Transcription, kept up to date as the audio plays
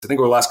I think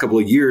over the last couple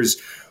of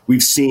years,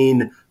 we've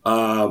seen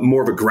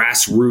more of a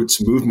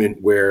grassroots movement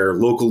where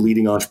local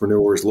leading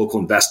entrepreneurs,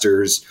 local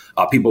investors,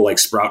 people like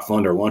Sprout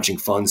Fund are launching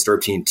funds.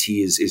 Startup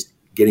TNT is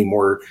getting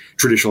more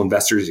traditional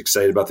investors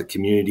excited about the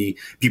community.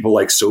 People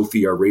like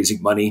Sophie are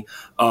raising money.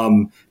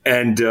 And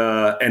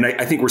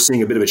I think we're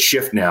seeing a bit of a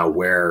shift now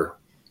where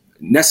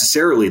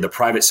necessarily the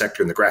private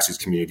sector and the grassroots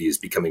community is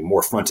becoming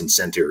more front and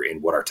center in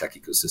what our tech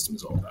ecosystem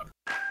is all about.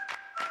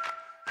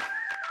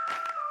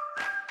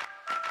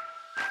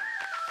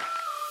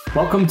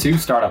 Welcome to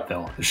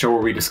Startupville, the show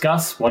where we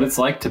discuss what it's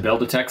like to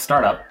build a tech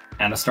startup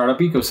and a startup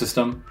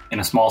ecosystem in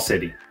a small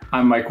city.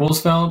 I'm Mike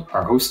Wolsfeld,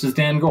 our host is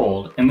Dan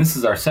Gold, and this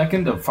is our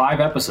second of 5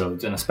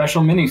 episodes in a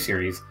special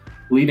mini-series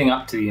leading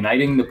up to the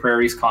Uniting the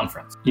Prairies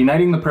conference.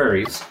 Uniting the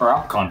Prairies, or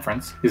UP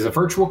Conference, is a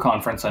virtual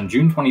conference on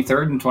June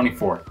 23rd and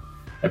 24th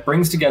that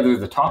brings together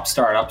the top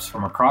startups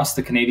from across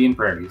the Canadian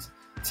prairies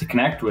to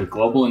connect with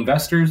global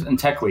investors and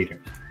tech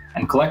leaders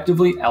and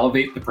collectively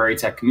elevate the prairie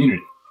tech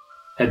community.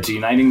 Head to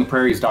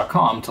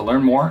unitingtheprairies.com to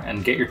learn more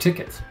and get your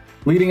tickets.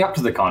 Leading up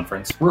to the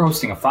conference, we're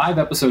hosting a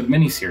 5-episode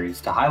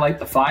mini-series to highlight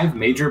the 5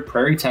 major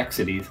prairie tech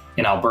cities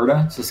in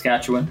Alberta,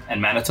 Saskatchewan,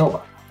 and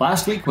Manitoba.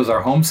 Last week was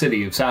our home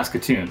city of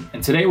Saskatoon,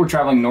 and today we're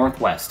traveling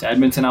northwest to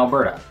Edmonton,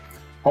 Alberta,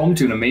 home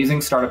to an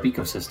amazing startup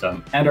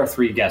ecosystem, and our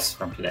 3 guests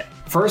from today.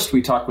 First,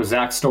 we talk with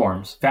Zach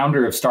Storms,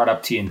 founder of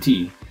Startup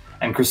TNT,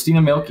 and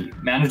Christina Mielke,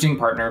 managing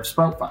partner of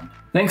Sprout Fund.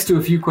 Thanks to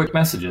a few quick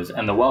messages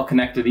and the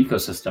well-connected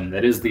ecosystem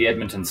that is the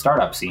Edmonton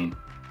startup scene,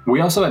 we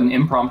also had an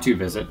impromptu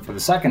visit for the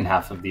second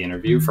half of the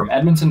interview from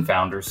Edmonton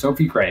founder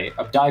Sophie Gray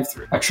of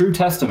DiveThru, a true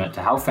testament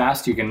to how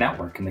fast you can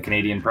network in the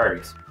Canadian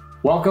prairies.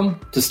 Welcome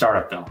to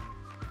Startupville.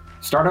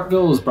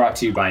 Startupville is brought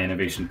to you by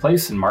Innovation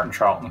Place and Martin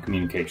Charlton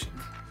Communications.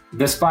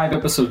 This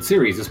 5-episode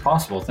series is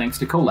possible thanks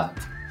to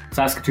Colabs,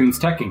 Saskatoon's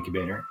tech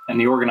incubator, and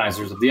the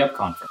organizers of the UP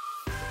Conference.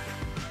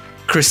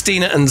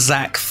 Christina and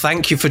Zach,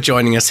 thank you for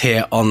joining us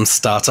here on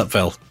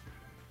Startupville.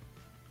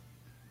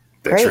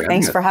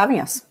 Thanks for having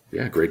us.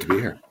 Yeah, great to be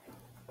here.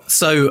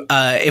 So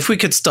if we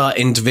could start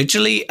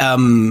individually,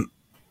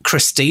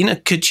 Christina,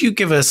 could you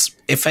give us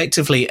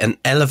effectively an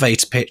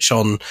elevator pitch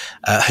on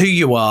who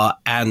you are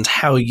and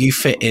how you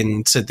fit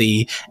into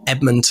the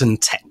Edmonton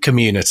tech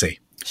community?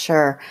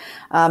 Sure.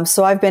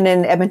 So I've been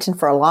in Edmonton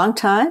for a long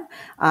time.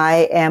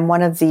 I am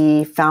one of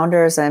the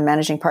founders and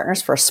managing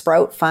partners for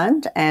Sprout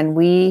Fund, and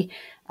we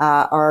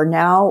are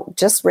now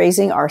just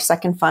raising our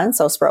second fund,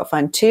 so Sprout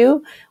Fund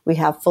 2. We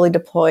have fully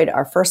deployed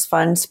our first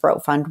fund,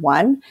 Sprout Fund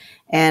 1,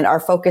 and our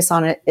focus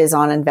on it is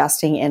on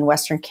investing in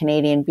Western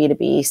Canadian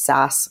B2B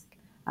SaaS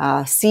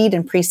seed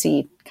and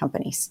pre-seed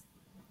companies.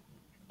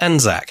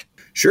 And Zach?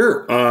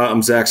 Sure.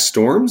 I'm Zach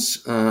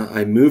Storms.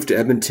 I moved to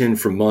Edmonton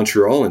from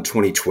Montreal in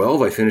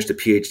 2012. I finished a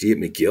PhD at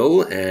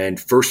McGill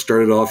and first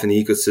started off in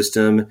the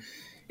ecosystem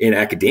in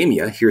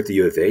academia here at the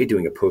U of A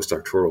doing a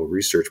postdoctoral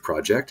research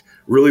project.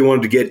 Really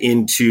wanted to get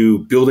into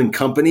building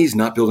companies,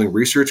 not building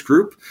research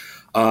group.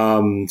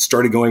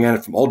 Started going at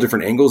it from all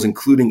different angles,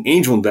 including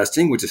angel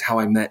investing, which is how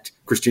I met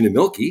Christina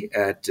Mielke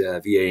at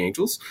VA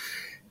Angels.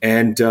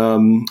 And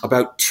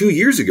about 2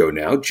 years ago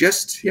now, we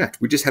just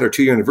had our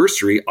 2-year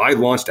anniversary. I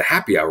launched a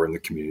happy hour in the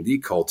community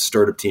called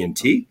Startup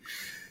TNT.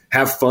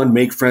 Have fun,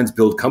 make friends,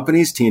 build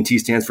companies. TNT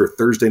stands for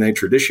Thursday Night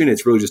Tradition.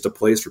 It's really just a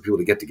place for people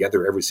to get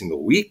together every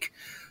single week.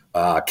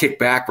 Kick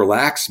back,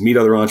 relax, meet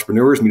other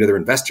entrepreneurs, meet other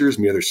investors,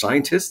 meet other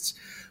scientists,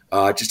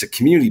 just a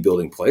community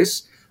building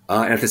place.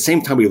 And at the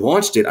same time we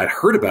launched it, I'd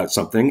heard about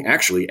something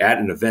actually at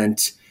an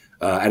event,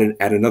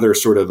 at another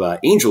sort of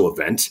angel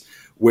event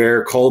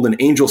called an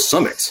Angel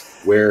Summit,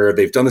 where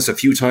they've done this a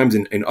few times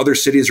in other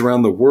cities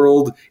around the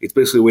world. It's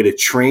basically a way to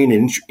train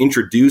and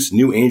introduce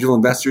new angel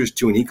investors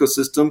to an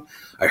ecosystem.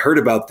 I heard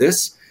about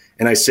this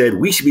and I said,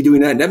 we should be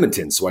doing that in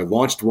Edmonton. So I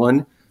launched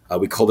one.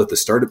 We called it the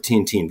Startup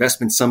TNT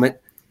Investment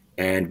Summit.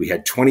 And we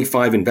had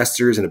 25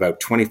 investors and about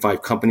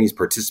 25 companies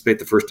participate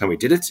the first time we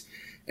did it.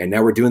 And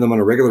now we're doing them on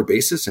a regular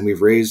basis. And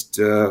we've raised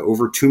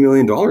over $2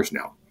 million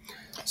now.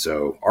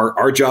 So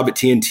our job at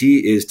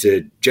TNT is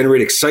to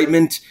generate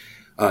excitement,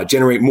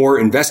 generate more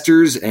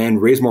investors,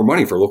 and raise more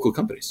money for local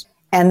companies.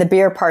 And the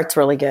beer part's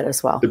really good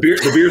as well. The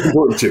beer's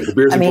important too.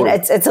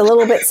 It's a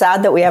little bit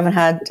sad that we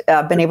haven't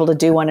been able to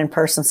do one in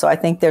person. So I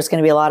think there's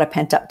going to be a lot of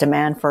pent up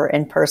demand for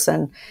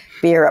in-person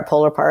beer at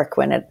Polar Park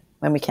when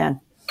we can.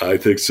 I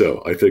think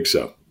so.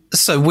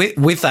 So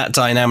with that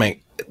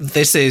dynamic,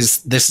 this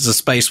is a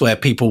space where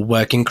people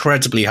work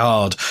incredibly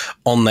hard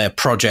on their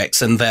projects,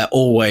 and they're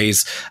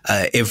always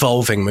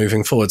evolving,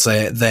 moving forwards.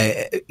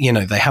 They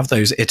have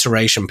those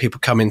iteration. People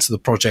come into the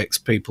projects,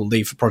 people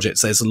leave the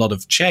projects. There's a lot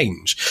of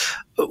change.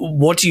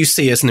 What do you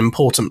see as an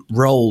important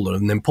role or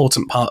an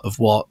important part of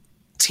what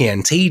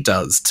TNT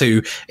does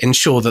to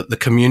ensure that the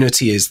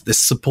community is this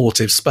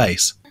supportive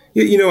space?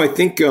 Yeah, I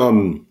think.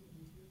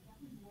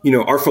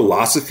 Our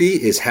philosophy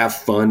is have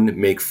fun,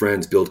 make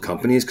friends, build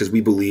companies, because we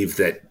believe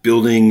that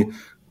building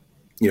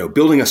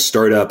a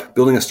startup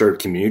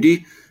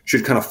community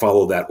should kind of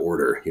follow that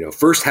order.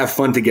 First have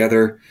fun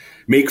together,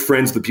 make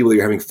friends with the people that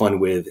you're having fun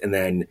with, and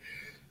then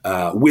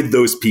with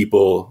those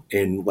people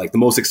in like the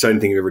most exciting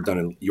thing you've ever done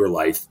in your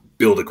life,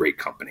 build a great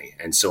company.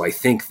 And so I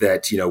think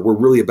that, we're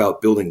really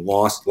about building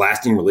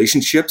lasting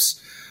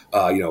relationships,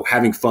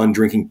 having fun,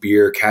 drinking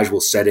beer,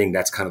 casual setting.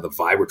 That's kind of the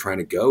vibe we're trying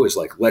to go, is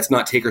like, let's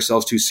not take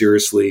ourselves too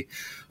seriously.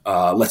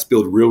 Let's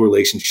build real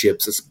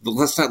relationships.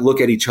 Let's not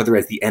look at each other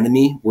as the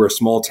enemy. We're a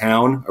small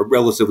town, a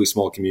relatively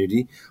small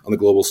community on the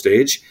global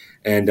stage,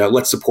 and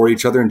let's support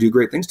each other and do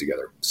great things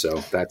together.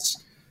 So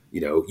that's,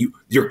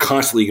 you're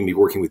constantly going to be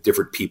working with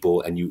different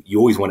people, and you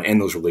always want to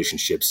end those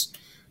relationships,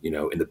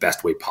 in the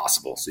best way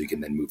possible, so you can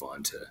then move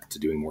on to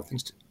doing more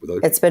things with other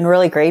people. It's been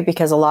really great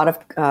because a lot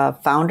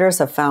of founders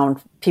have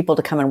found people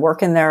to come and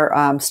work in their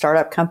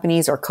startup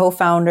companies, or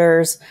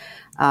co-founders.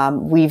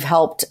 We've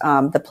helped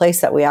the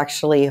place that we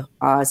actually,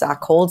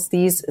 Zach holds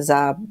these is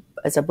a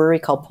brewery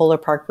called Polar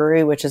Park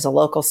Brewery, which is a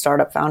local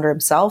startup founder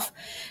himself.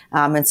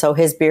 And so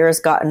his beer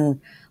has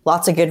gotten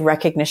lots of good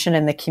recognition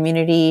in the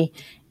community.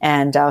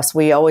 And so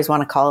we always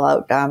want to call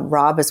out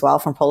Rob as well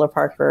from Polar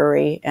Park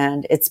Brewery.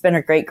 And it's been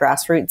a great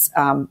grassroots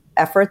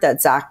effort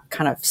that Zach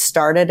kind of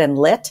started and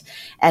lit.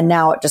 And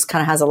now it just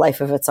kind of has a life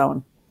of its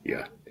own.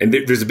 Yeah. And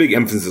there's a big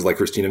emphasis, like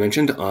Christina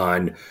mentioned,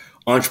 on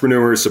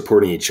entrepreneurs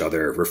supporting each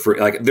other.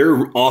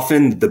 They're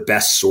often the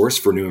best source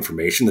for new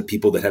information. The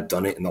people that have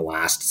done it in the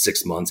last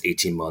 6 months,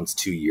 18 months,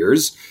 2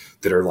 years,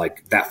 that are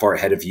like that far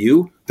ahead of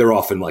you, they're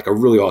often like a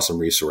really awesome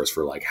resource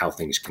for like how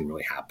things can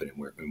really happen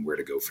and where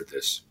to go for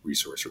this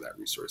resource or that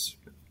resource.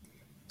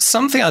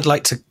 Something I'd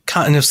like to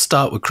kind of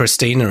start with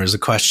Christina as a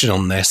question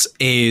on this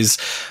is,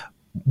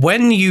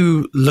 when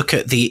you look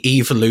at the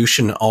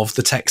evolution of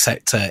the tech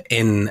sector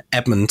in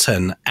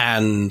Edmonton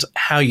and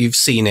how you've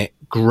seen it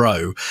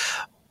grow,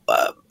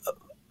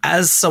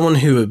 as someone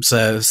who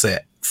observes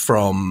it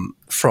from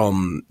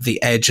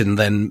the edge and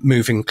then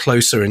moving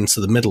closer into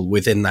the middle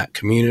within that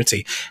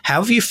community,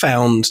 how have you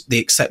found the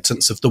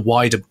acceptance of the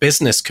wider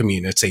business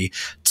community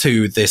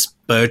to this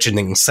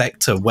burgeoning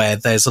sector where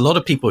there's a lot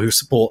of people who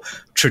support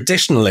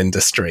traditional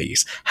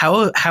industries?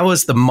 How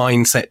has the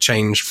mindset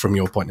changed from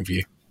your point of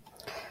view?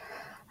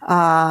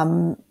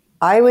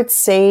 I would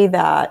say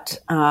that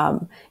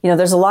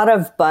there's a lot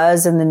of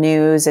buzz in the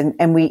news, and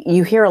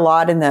you hear a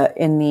lot in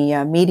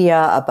the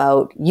media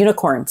about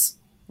unicorns,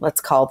 let's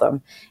call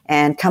them,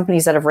 and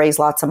companies that have raised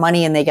lots of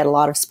money and they get a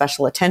lot of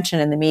special attention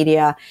in the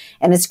media,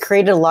 and it's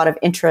created a lot of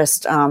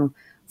interest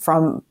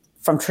from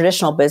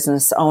traditional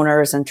business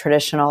owners and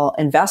traditional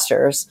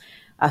investors.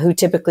 Who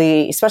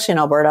typically, especially in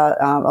Alberta,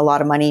 a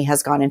lot of money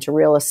has gone into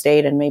real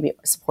estate and maybe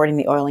supporting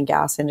the oil and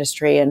gas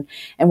industry. And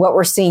what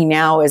we're seeing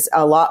now is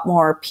a lot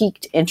more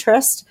piqued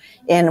interest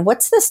in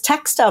what's this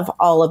tech stuff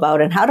all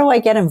about and how do I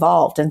get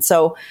involved? And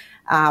so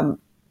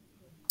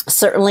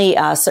certainly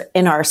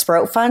in our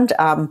Sprout Fund,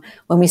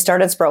 when we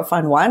started Sprout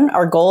Fund 1,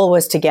 our goal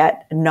was to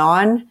get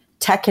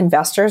non-tech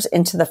investors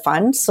into the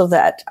fund so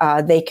that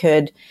they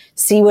could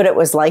see what it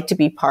was like to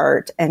be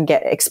part and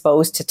get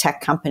exposed to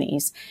tech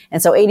companies.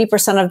 And so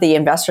 80% of the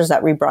investors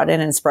that we brought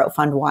in Sprout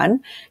Fund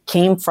 1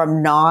 came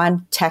from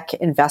non-tech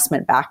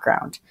investment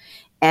background.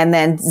 And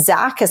then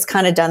Zach has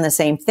kind of done the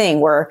same thing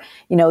where,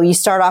 you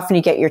start off and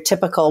you get your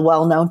typical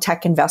well-known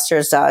tech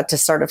investors to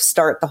sort of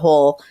start the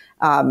whole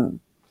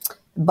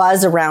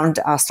buzz around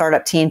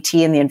Startup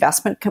TNT and the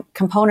investment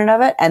component of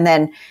it. And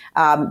then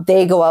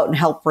they go out and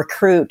help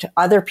recruit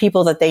other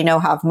people that they know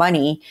have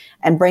money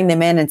and bring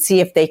them in and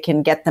see if they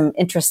can get them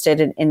interested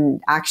in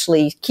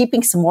actually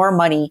keeping some more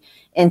money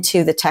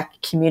into the tech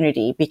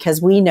community, because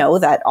we know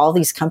that all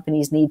these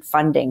companies need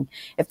funding.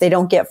 If they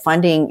don't get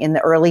funding in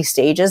the early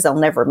stages, they'll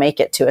never make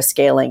it to a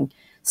scaling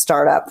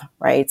startup,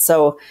 right?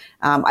 So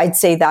I'd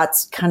say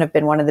that's kind of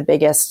been one of the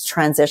biggest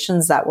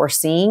transitions that we're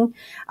seeing.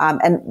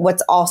 And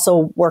what's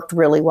also worked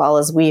really well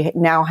is we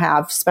now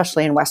have,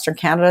 especially in Western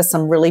Canada,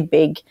 some really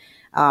big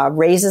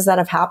raises that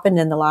have happened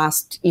in the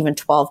last even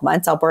 12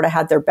 months. Alberta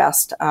had their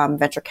best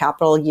venture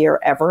capital year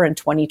ever in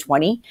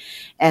 2020.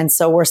 And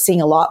so we're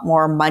seeing a lot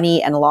more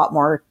money and a lot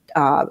more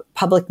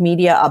public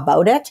media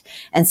about it.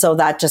 And so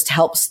that just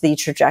helps the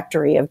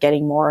trajectory of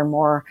getting more and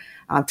more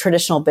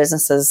traditional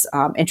businesses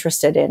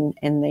interested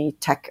in the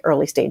tech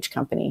early stage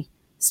company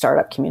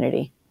startup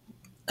community.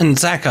 And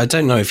Zach, I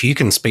don't know if you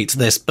can speak to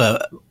this,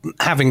 but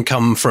having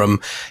come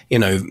from,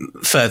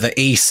 further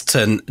east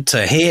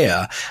to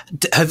here,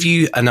 have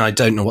you, and I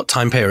don't know what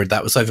time period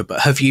that was over,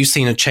 but have you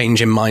seen a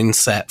change in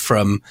mindset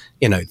from,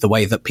 the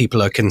way that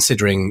people are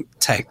considering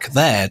tech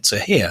there to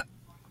here?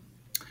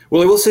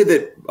 Well, I will say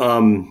that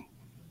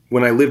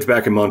when I lived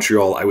back in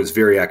Montreal, I was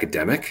very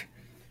academic.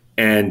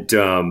 And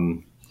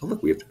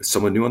look, we have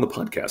someone new on the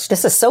podcast.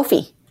 This is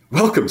Sophie.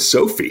 Welcome,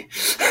 Sophie.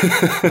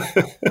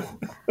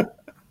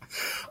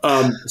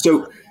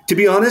 So to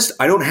be honest,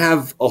 I don't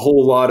have a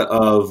whole lot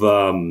of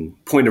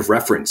point of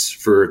reference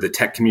for the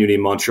tech community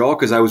in Montreal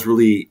because I was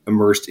really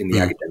immersed in the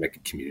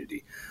academic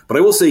community. But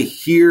I will say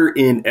here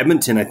in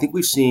Edmonton, I think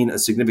we've seen a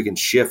significant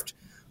shift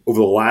over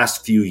the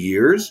last few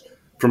years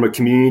from a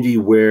community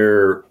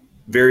where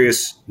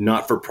various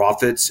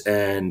not-for-profits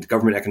and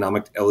government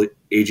economic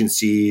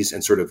agencies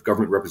and sort of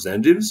government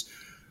representatives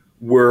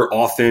were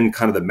often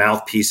kind of the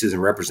mouthpieces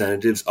and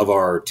representatives of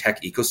our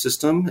tech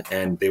ecosystem.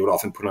 And they would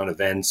often put on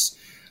events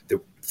that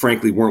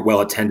frankly weren't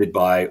well attended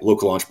by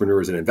local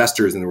entrepreneurs and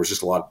investors. And there was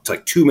just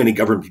too many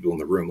government people in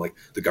the room. Like,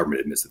 the government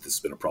admits that this has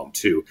been a problem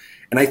too.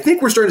 And I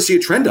think we're starting to see a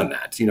trend on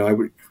that.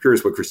 I'm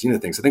curious what Christina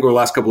thinks. I think over the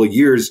last couple of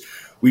years,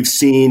 we've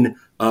seen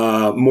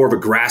more of a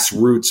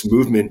grassroots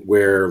movement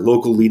where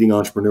local leading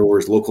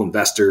entrepreneurs, local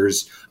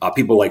investors,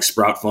 people like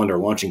Sprout Fund are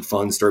launching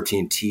funds. Startup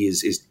TNT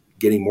is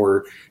getting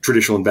more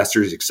traditional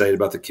investors excited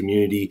about the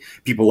community.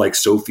 People like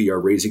Sophie are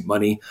raising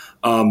money.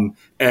 And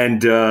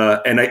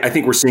I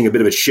think we're seeing a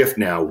bit of a shift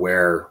now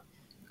where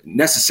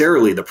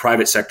necessarily the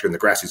private sector and the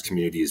grassroots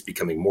community is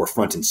becoming more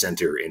front and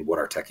center in what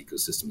our tech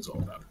ecosystem is all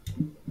about.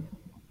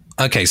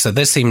 Okay, so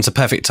this seems a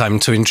perfect time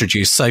to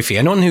introduce Sophie.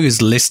 Anyone who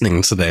is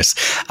listening to this,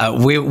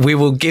 we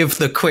will give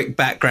the quick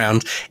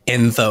background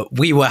in that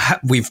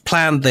we've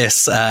planned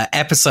this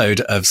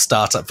episode of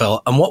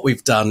Startupville, and what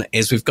we've done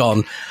is we've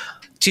gone,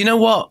 do you know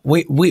what?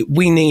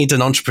 We need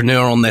an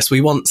entrepreneur on this.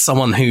 We want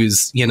someone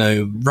who's,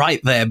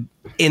 right there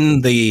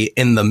in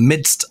the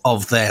midst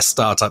of their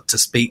startup to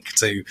speak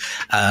to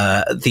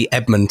the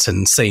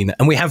Edmonton scene.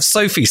 And we have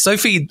Sophie.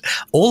 Sophie,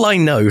 all I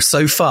know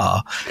so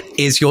far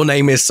is your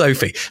name is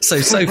Sophie.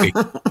 So Sophie,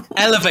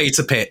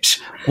 elevator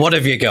pitch. What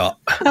have you got?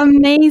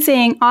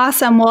 Amazing.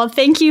 Awesome. Well,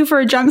 thank you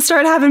for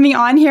Jumpstart having me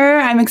on here.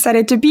 I'm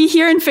excited to be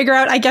here and figure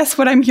out, I guess,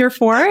 what I'm here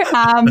for.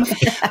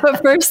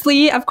 But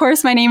firstly, of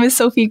course, my name is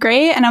Sophie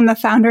Gray, and I'm the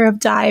founder of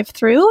Dive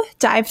Through.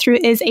 Dive Through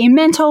is a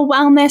mental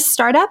wellness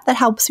startup that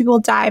helps people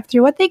dive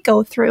through what they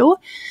go through.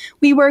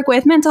 We work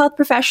with mental health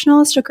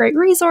professionals to create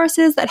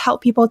resources that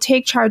help people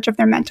take charge of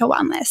their mental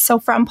wellness. So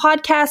from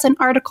podcasts and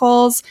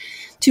articles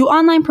to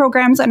online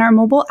programs and our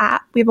mobile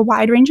app, we have a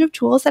wide range of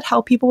tools that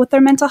help people with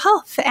their mental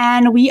health.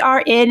 And we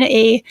are in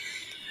a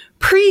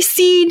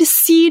pre-seed,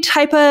 seed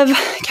type of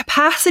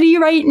capacity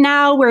right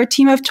now. We're a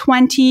team of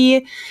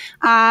 20,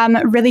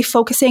 really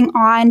focusing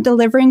on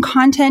delivering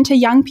content to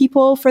young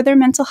people for their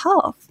mental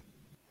health.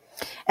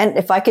 And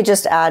if I could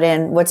just add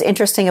in, what's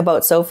interesting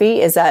about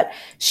Sophie is that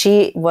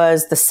she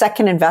was the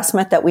second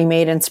investment that we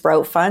made in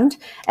Sprout Fund.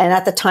 And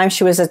at the time,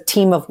 she was a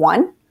team of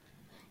one.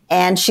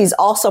 And she's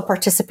also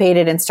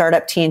participated in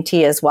Startup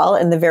TNT as well,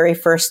 in the very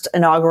first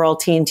inaugural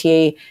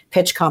TNT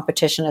pitch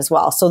competition as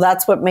well. So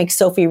that's what makes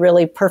Sophie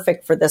really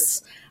perfect for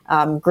this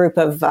group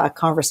of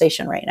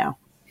conversation right now.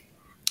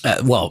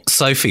 Well,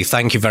 Sophie,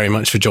 thank you very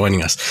much for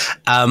joining us.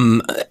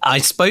 I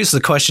suppose the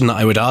question that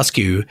I would ask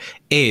you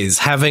is,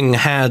 having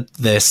had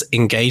this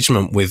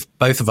engagement with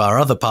both of our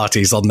other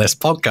parties on this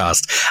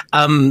podcast,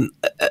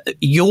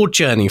 your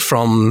journey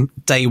from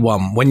day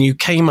one, when you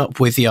came up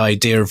with the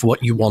idea of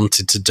what you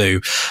wanted to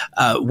do,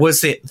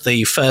 was it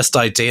the first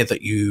idea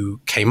that you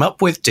came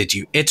up with? Did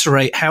you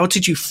iterate? How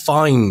did you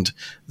find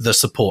the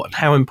support? And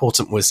how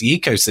important was the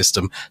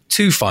ecosystem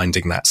to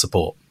finding that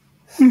support?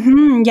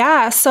 Mm-hmm,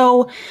 yeah.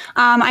 So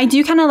I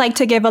do kind of like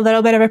to give a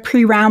little bit of a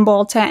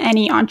pre-ramble to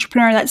any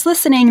entrepreneur that's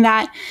listening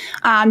that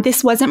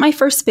this wasn't my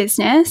first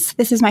business.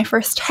 This is my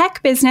first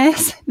tech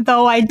business,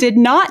 though I did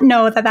not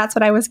know that that's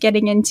what I was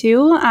getting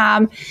into.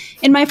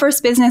 In my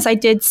first business, I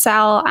did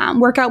sell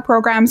workout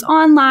programs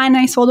online.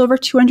 I sold over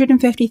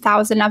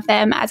 250,000 of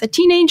them as a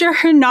teenager,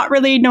 not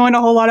really knowing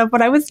a whole lot of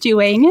what I was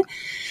doing.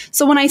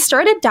 So when I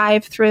started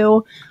Dive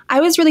Through, I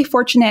was really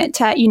fortunate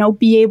to,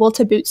 be able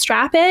to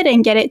bootstrap it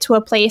and get it to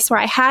a place where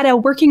I had a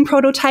working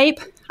prototype.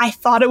 I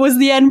thought it was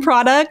the end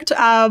product.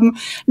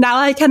 Now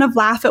I kind of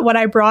laugh at what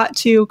I brought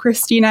to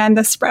Christina and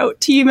the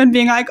Sprout team and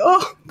being like,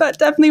 oh, that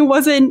definitely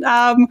wasn't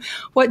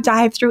what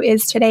Dive Through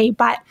is today.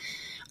 But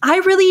I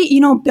really,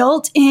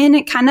 built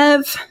in kind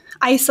of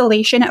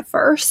isolation at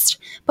first,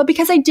 but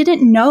because I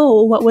didn't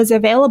know what was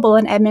available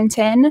in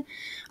Edmonton.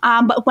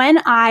 But when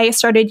I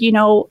started,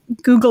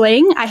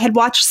 Googling, I had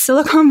watched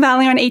Silicon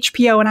Valley on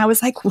HBO and I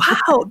was like,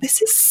 wow,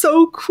 this is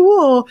so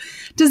cool.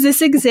 Does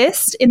this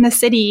exist in the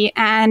city?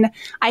 And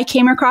I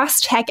came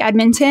across Tech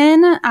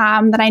Edmonton,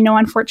 that I know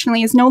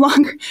unfortunately is no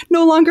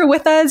longer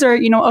with us or,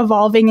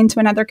 evolving into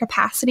another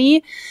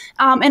capacity.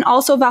 And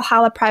also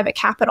Valhalla Private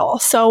Capital.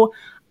 So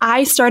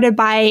I started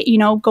by,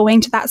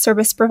 going to that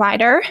service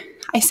provider.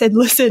 I said,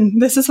 listen,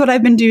 this is what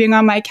I've been doing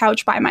on my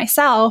couch by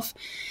myself.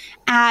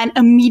 And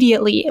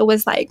immediately it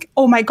was like,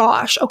 oh my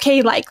gosh,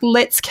 okay,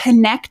 let's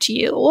connect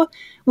you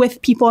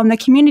with people in the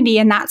community.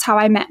 And that's how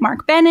I met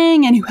Mark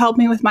Benning, and who helped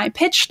me with my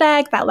pitch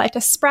deck that led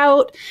to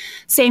Sprout.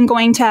 Same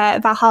going to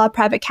Valhalla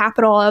Private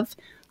Capital, of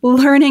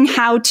learning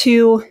how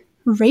to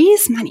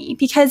raise money,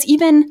 because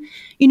even,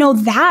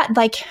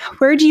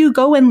 where do you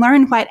go and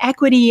learn what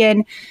equity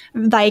and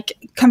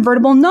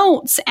convertible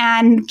notes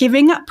and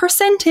giving up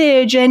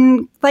percentage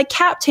and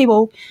cap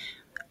table?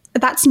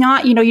 That's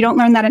not, you don't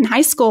learn that in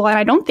high school. And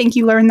I don't think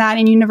you learn that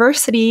in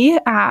university.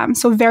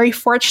 So very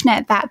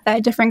fortunate that the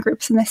different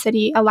groups in the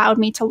city allowed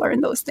me to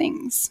learn those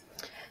things.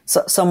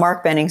 So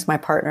Mark Benning's my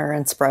partner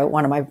in Sprout,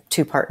 one of my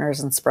two partners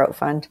in Sprout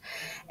Fund.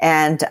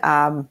 And,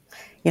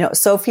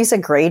 Sophie's a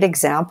great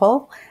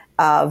example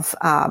of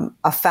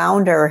a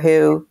founder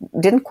who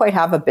didn't quite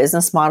have a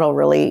business model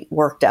really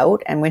worked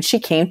out. And when she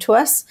came to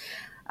us,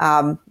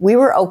 We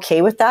were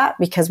okay with that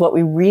because what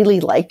we really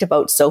liked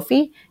about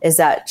Sophie is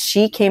that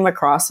she came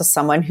across as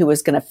someone who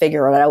was going to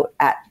figure it out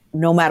at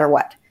no matter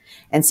what.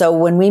 And so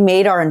when we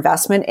made our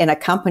investment in a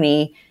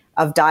company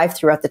of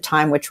Dive-Thru at the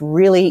time, which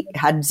really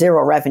had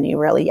zero revenue,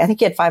 really, I think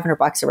he had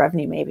 $500 of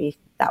revenue, maybe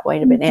that might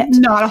have been it.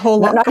 Not a whole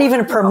lot. Not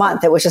even per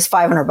month. It was just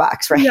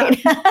 $500,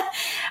 right?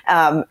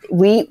 Yeah.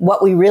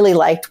 What we really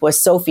liked was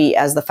Sophie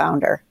as the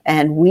founder,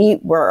 and we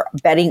were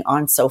betting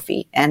on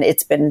Sophie, and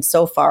it's been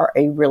so far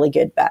a really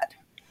good bet.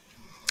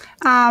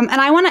 And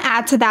I want to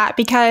add to that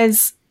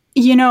because,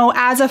 you know,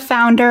 as a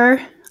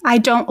founder, you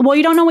don't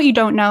know what you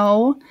don't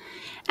know.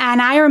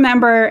 And I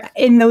remember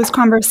in those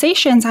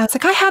conversations, I was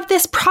like, I have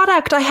this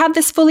product, I have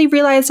this fully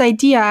realized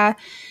idea.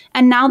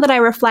 And now that I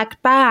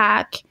reflect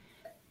back,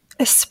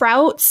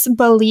 Sprout's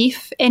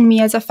belief in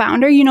me as a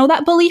founder, you know,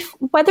 that belief,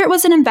 whether it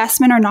was an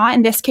investment or not,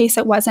 in this case,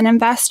 it was an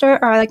investor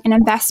or like an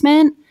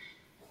investment,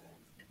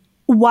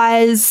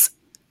 was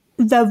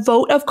the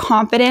vote of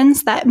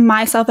confidence that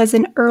myself as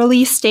an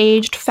early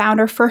staged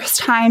founder, first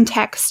time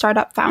tech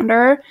startup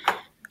founder,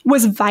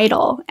 was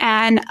vital.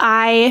 And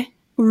I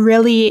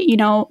really, you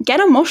know, get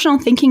emotional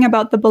thinking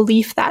about the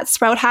belief that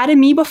Sprout had in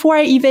me before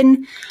I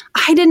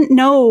didn't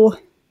know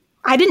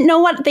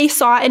what they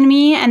saw in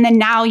me. And then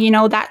now, you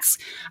know,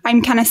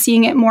 I'm kind of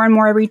seeing it more and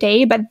more every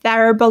day, but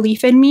their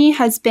belief in me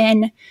has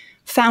been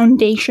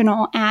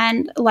foundational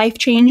and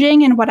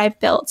life-changing in what I've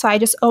built. So I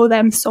just owe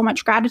them so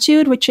much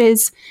gratitude, which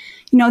is,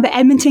 you know, the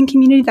Edmonton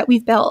community that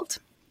we've built.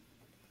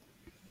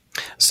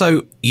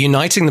 So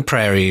Uniting the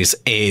Prairies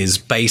is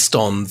based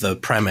on the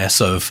premise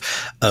of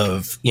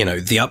you know,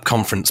 the UP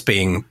conference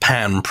being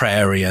pan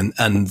prairie and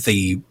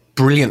the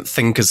brilliant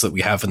thinkers that we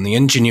have and the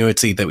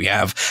ingenuity that we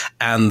have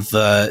and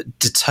the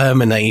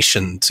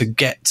determination to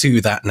get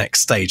to that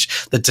next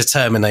stage, the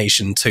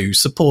determination to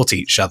support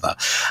each other.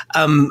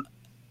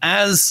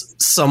 As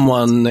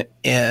someone,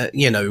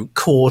 you know,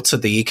 core to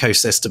the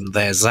ecosystem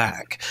there,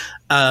 Zach,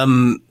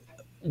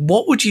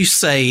 what would you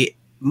say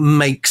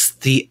makes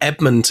the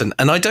Edmonton,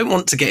 and I don't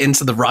want to get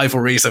into the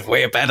rivalries of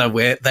we're better,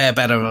 they're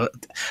better.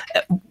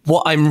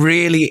 What I'm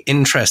really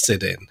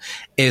interested in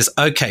is,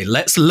 okay,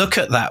 let's look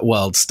at that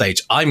world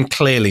stage. I'm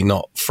clearly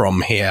not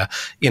from here.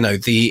 You know,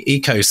 the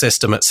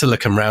ecosystem at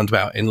Silicon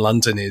Roundabout in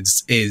London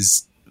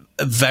is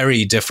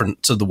very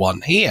different to the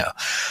one here.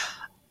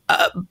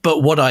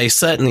 But what I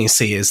certainly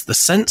see is the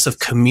sense of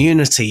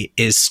community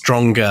is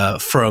stronger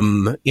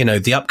from, you know,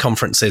 the UP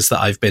conferences that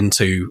I've been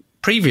to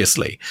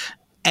previously.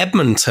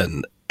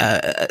 Edmonton,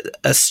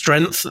 a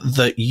strength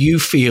that you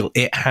feel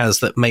it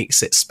has that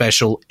makes it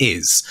special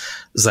is,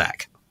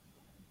 Zach?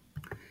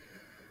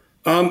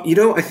 You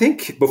know, I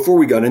think before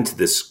we got into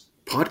this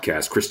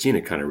podcast,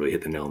 Christina kind of really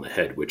hit the nail on the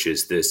head, which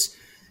is this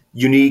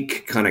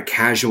unique kind of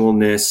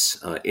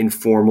casualness,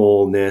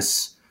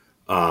 informalness,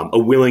 a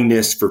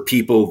willingness for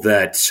people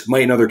that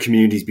might in other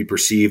communities be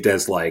perceived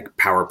as like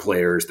power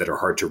players that are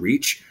hard to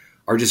reach,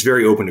 are just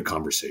very open to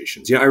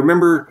conversations. You know, I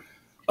remember,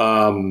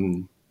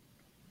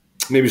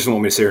 maybe someone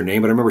want me to say her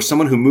name, but I remember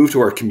someone who moved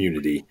to our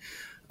community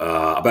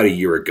about a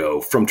year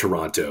ago from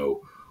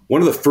Toronto.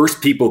 One of the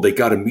first people they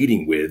got a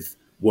meeting with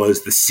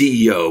was the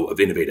CEO of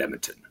Innovate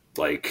Edmonton.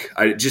 Like,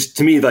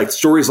 to me, like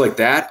stories like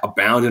that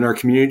abound in our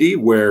community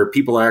where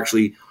people are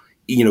actually,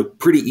 you know,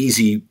 pretty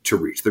easy to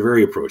reach. They're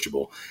very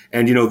approachable.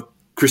 And, you know,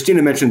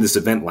 Christina mentioned this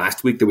event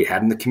last week that we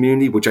had in the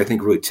community, which I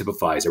think really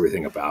typifies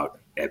everything about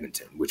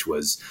Edmonton, which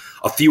was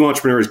a few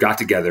entrepreneurs got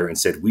together and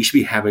said, we should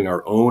be having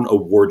our own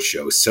award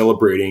show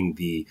celebrating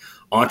the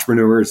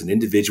entrepreneurs and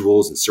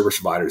individuals and service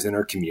providers in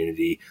our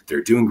community.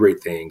 They're doing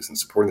great things and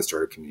supporting the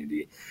startup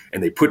community.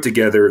 And they put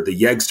together the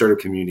YEG Startup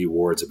Community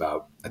Awards.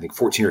 About, I think,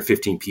 14 or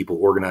 15 people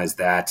organized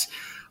that.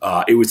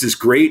 It was this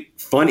great,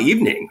 fun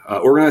evening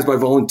organized by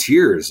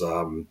volunteers.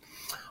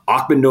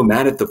 Ahmed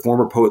Nomadit, the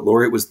former poet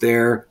laureate, was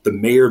there. The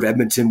mayor of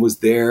Edmonton was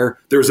there.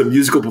 There was a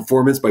musical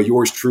performance by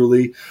yours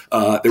truly.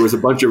 There was a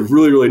bunch of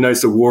really, really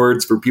nice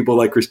awards for people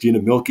like Christina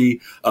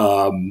Milkey.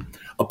 A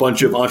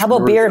bunch of entrepreneurs. How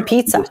about beer and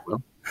pizza?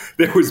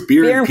 There was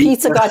beer and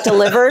pizza got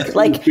delivered.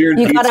 Like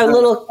you got a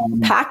little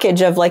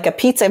package of like a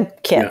pizza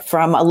kit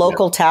from a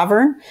local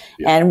tavern,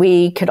 and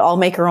we could all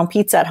make our own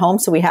pizza at home.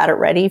 So we had it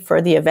ready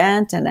for the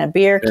event, and a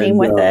beer came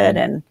with it.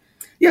 And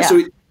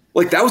so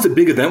like that was a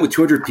big event with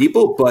 200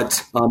 people,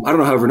 but I don't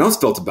know how everyone else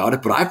felt about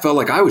it, but I felt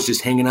like I was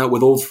just hanging out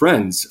with old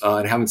friends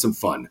and having some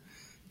fun.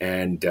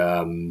 And,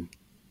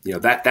 you know,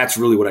 that's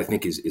really what I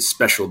think is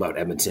special about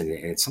Edmonton.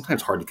 And it's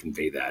sometimes hard to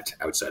convey that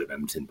outside of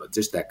Edmonton, but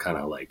just that kind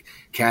of like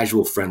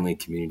casual, friendly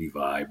community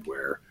vibe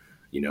where,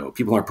 you know,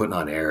 people aren't putting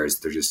on airs.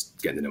 They're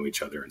just getting to know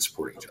each other and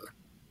supporting each other.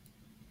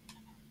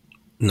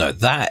 No,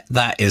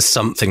 that is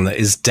something that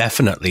is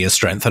definitely a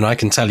strength. And I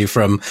can tell you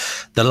from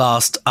the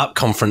last UP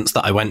conference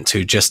that I went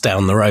to just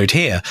down the road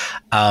here,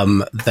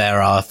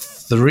 there are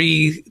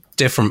 3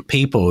 different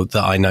people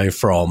that I know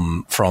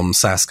from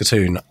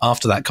Saskatoon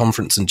after that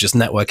conference, and just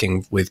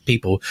networking with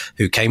people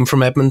who came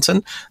from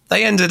Edmonton.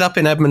 They ended up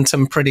in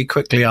Edmonton pretty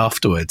quickly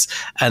afterwards.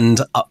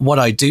 And what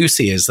I do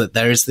see is that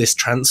there is this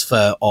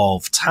transfer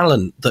of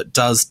talent that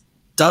does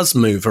does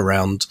move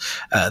around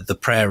the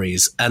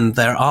prairies, and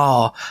there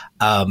are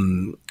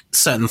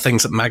certain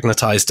things that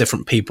magnetize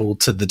different people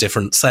to the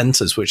different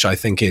centers, which I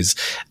think is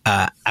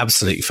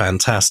absolutely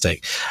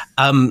fantastic.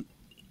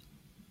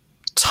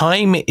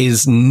 Time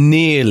is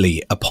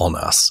nearly upon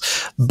us,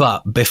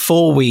 but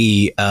before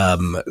we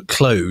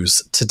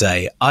close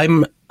today,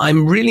 I'm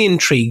really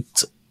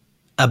intrigued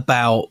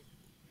about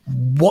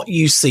what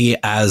you see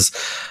as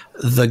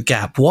the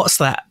gap. What's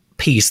that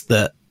piece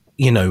that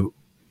you've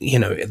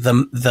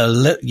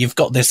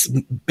got this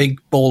big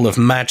ball of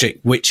magic,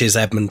 which is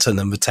Edmonton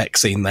and the tech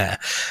scene there.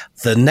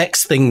 The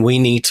next thing we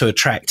need to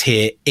attract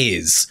here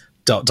is ...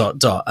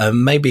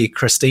 Maybe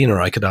Christina,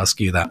 I could ask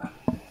you that.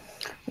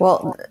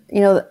 Well,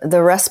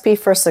 the recipe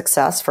for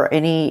success for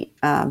any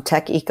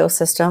tech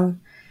ecosystem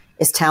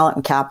is talent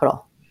and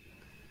capital.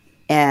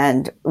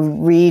 And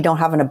we don't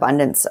have an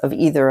abundance of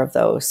either of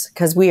those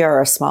because we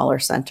are a smaller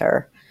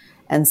center.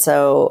 And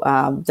so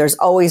there's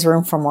always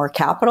room for more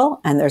capital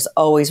and there's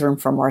always room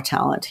for more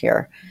talent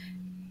here.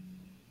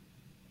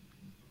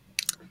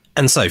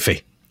 And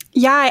Sophie?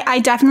 Yeah, I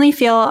definitely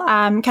feel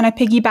kind of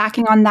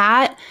piggybacking on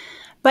that.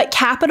 But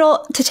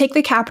capital, to take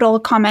the capital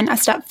comment a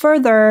step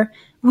further,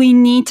 we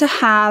need to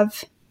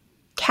have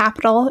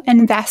capital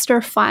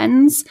investor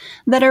funds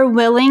that are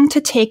willing to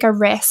take a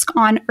risk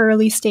on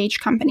early stage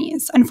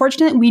companies.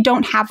 Unfortunately, we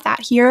don't have that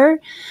here.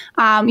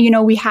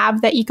 We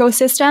have the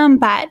ecosystem,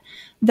 but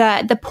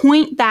the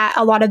point that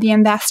a lot of the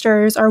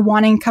investors are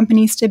wanting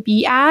companies to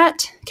be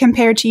at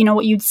compared to,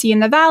 what you'd see in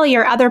the Valley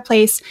or other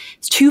place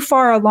is too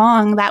far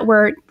along that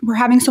we're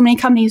having so many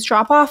companies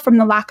drop off from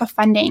the lack of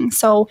funding.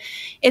 So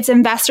it's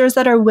investors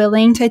that are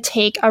willing to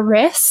take a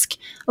risk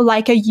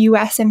like a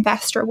US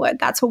investor would.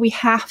 That's what we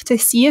have to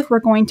see if we're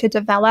going to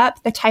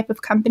develop the type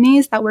of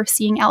companies that we're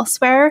seeing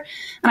elsewhere.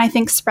 And I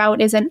think Sprout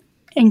is an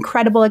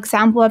incredible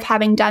example of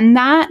having done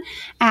that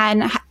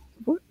and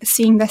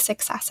seeing the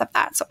success of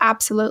that. So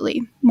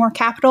absolutely, more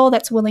capital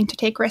that's willing to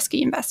take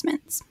risky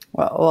investments.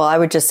 Well, I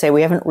would just say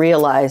we haven't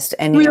realized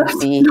any of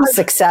the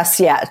success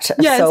yet.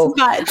 Yes, so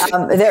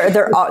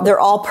they're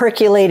all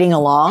percolating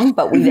along,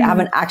 but we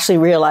haven't actually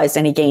realized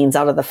any gains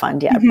out of the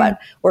fund yet. But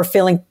we're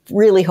feeling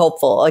really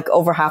hopeful. Like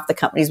over half the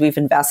companies we've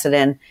invested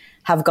in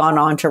have gone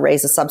on to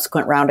raise a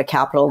subsequent round of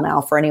capital now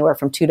for anywhere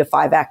from 2 to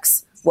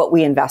 5x what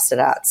we invested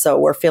at. So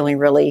we're feeling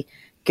really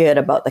good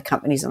about the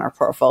companies in our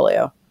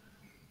portfolio.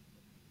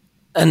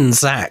 And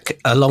Zach,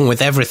 along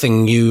with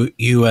everything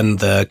you and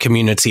the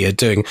community are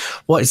doing,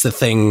 what is the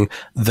thing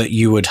that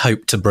you would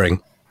hope to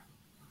bring?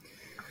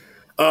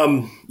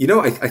 I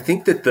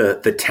think that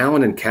the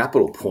talent and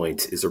capital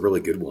point is a really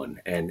good one.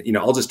 And,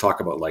 I'll just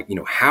talk about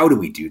how do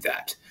we do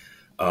that?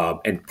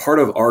 And part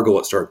of our goal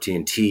at Startup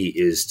TNT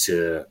is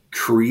to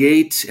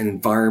create an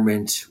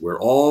environment where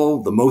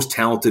all the most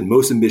talented,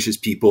 most ambitious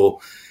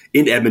people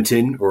in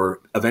Edmonton,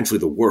 or eventually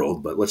the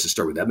world, but let's just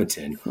start with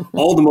Edmonton,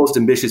 all the most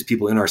ambitious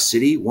people in our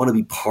city want to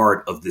be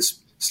part of this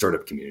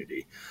startup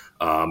community.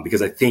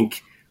 Because I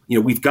think,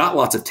 we've got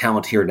lots of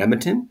talent here in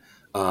Edmonton,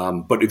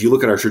 but if you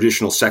look at our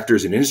traditional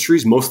sectors and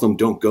industries, most of them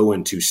don't go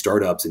into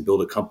startups and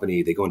build a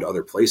company, they go into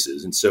other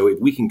places. And so if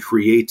we can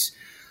create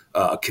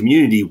a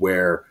community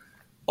where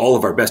all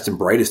of our best and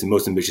brightest and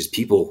most ambitious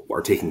people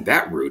are taking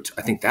that route,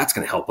 I think that's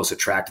going to help us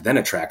attract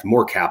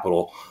more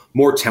capital,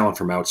 more talent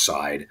from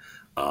outside.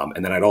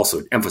 And then I'd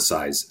also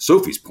emphasize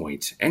Sophie's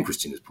point and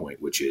Christina's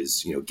point, which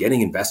is,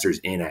 getting investors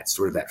in at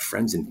sort of that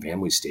friends and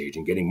family stage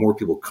and getting more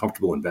people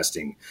comfortable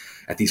investing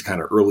at these kind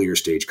of earlier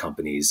stage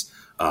companies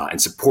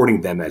and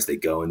supporting them as they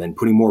go, and then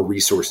putting more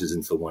resources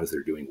into the ones that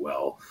are doing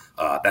well.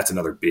 That's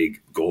another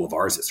big goal of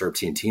ours at Startup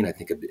TNT, and I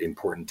think an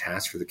important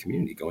task for the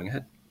community going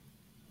ahead.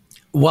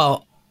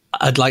 Well,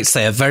 I'd like to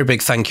say a very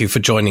big thank you for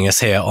joining us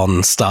here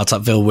on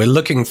Startupville. We're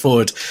looking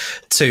forward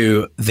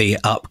to the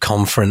UP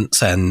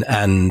conference and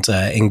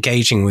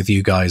engaging with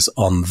you guys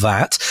on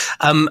that.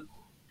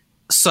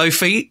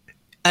 Sophie,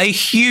 a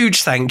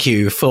huge thank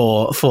you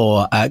for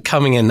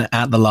coming in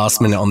at the last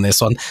minute on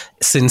this one.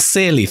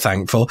 Sincerely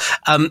thankful.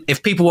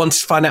 If people want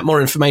to find out more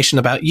information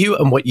about you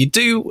and what you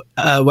do,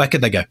 where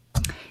could they go?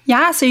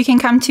 Yeah, so you can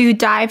come to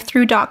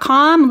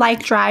divethrough.com,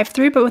 like drive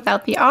through, but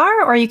without the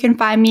R, or you can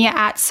find me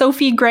at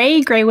Sophie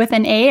Gray, Gray with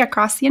an A,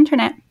 across the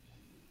internet.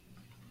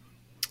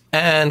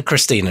 And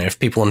Christina, if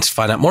people want to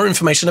find out more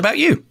information about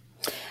you.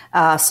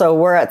 So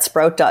we're at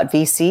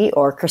sprout.vc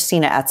or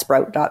Christina at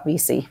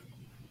sprout.vc.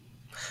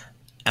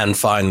 And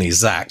finally,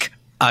 Zach,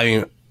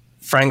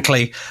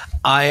 frankly,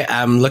 I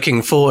am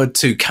looking forward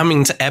to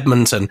coming to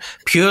Edmonton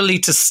purely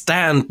to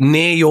stand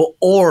near your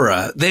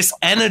aura. This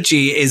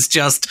energy is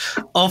just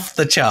off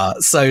the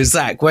chart. So,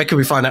 Zach, where can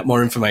we find out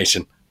more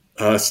information?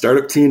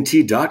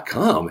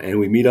 StartupTNT.com, and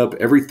we meet up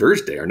every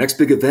Thursday. Our next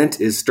big event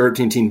is Startup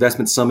TNT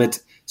Investment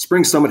Summit,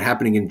 Spring Summit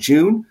happening in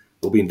June.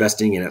 We'll be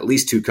investing in at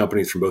least 2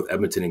 companies from both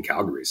Edmonton and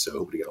Calgary, so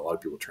hope to get a lot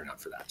of people turn out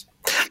for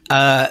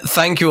that.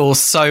 Thank you all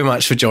so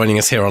much for joining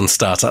us here on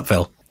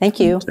Startupville. Thank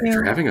you. Thanks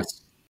for having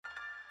us.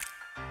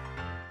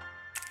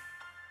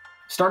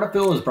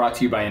 Startupville is brought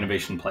to you by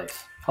Innovation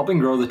Place, helping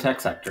grow the tech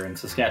sector in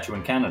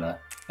Saskatchewan, Canada,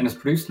 and is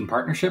produced in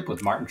partnership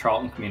with Martin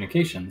Charlton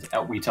Communications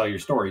at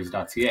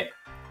WeTellYourStories.ca.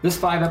 This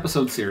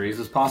 5-episode series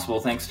is possible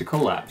thanks to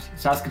Collabs,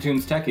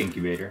 Saskatoon's tech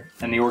incubator,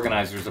 and the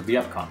organizers of the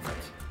UP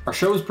Conference. Our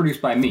show is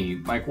produced by me,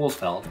 Mike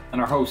Woolsfeld,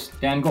 and our host,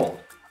 Dan Gold.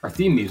 Our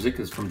theme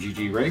music is from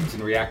Gigi Riggs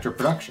and Reactor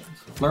Productions.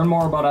 Learn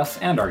more about us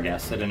and our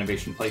guests at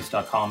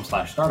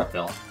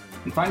innovationplace.com/startupville,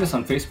 and find us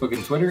on Facebook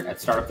and Twitter at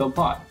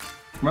StartupVillePod.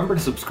 Remember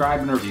to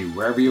subscribe and review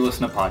wherever you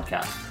listen to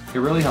podcasts.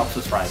 It really helps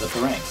us rise up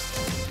the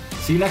ranks.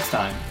 See you next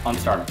time on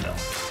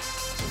Startupville.